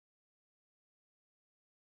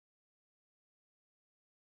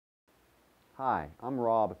Hi, I'm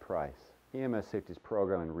Rob Price, EMS Safety's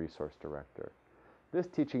Program and Resource Director. This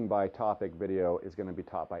teaching by topic video is going to be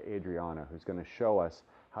taught by Adriana, who's going to show us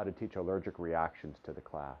how to teach allergic reactions to the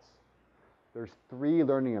class. There's 3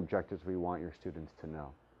 learning objectives we want your students to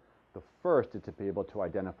know. The first is to be able to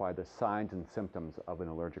identify the signs and symptoms of an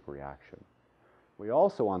allergic reaction. We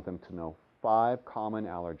also want them to know 5 common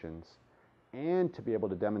allergens and to be able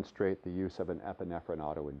to demonstrate the use of an epinephrine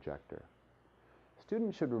auto-injector.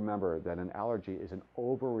 Students should remember that an allergy is an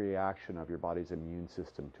overreaction of your body's immune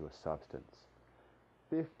system to a substance.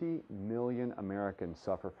 50 million Americans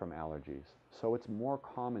suffer from allergies, so it's more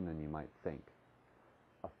common than you might think.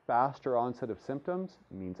 A faster onset of symptoms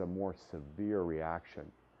means a more severe reaction,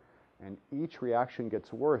 and each reaction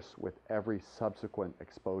gets worse with every subsequent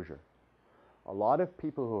exposure. A lot of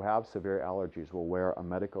people who have severe allergies will wear a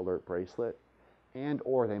medical alert bracelet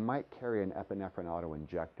or they might carry an epinephrine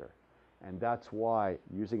auto-injector. And that's why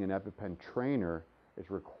using an EpiPen trainer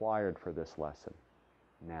is required for this lesson.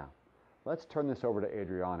 Now, let's turn this over to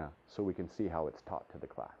Adriana so we can see how it's taught to the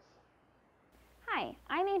class. Hi,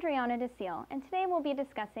 I'm Adriana Decille, and today we'll be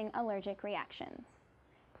discussing allergic reactions.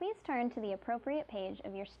 Please turn to the appropriate page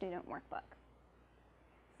of your student workbook.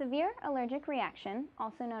 Severe allergic reaction,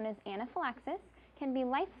 also known as anaphylaxis, can be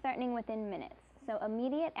life-threatening within minutes, so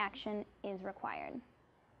immediate action is required.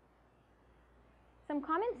 Some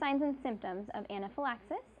common signs and symptoms of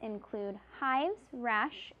anaphylaxis include hives,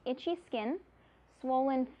 rash, itchy skin,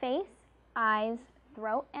 swollen face, eyes,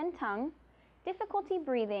 throat and tongue, difficulty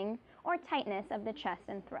breathing, or tightness of the chest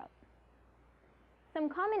and throat. Some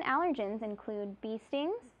common allergens include bee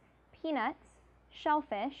stings, peanuts,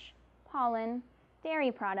 shellfish, pollen, dairy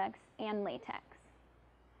products, and latex.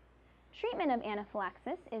 Treatment of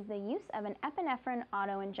anaphylaxis is the use of an epinephrine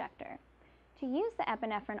auto-injector. To use the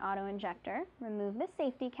epinephrine auto-injector, remove the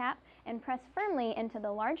safety cap and press firmly into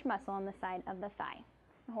the large muscle on the side of the thigh.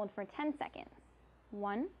 Hold for 10 seconds.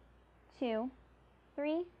 1, 2,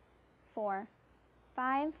 3, 4,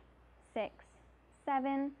 5, 6,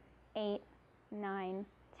 7, 8, 9,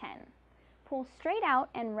 10. Pull straight out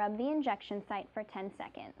and rub the injection site for 10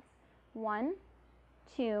 seconds. 1,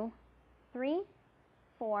 2, 3,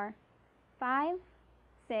 4, 5,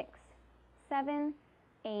 6, 7,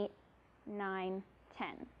 8, 9, 10.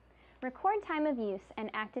 Record time of use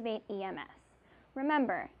and activate EMS.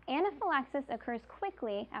 Remember, anaphylaxis occurs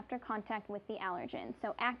quickly after contact with the allergen,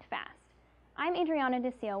 so act fast. I'm Adriana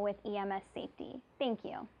Decille with EMS Safety. Thank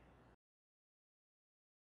you.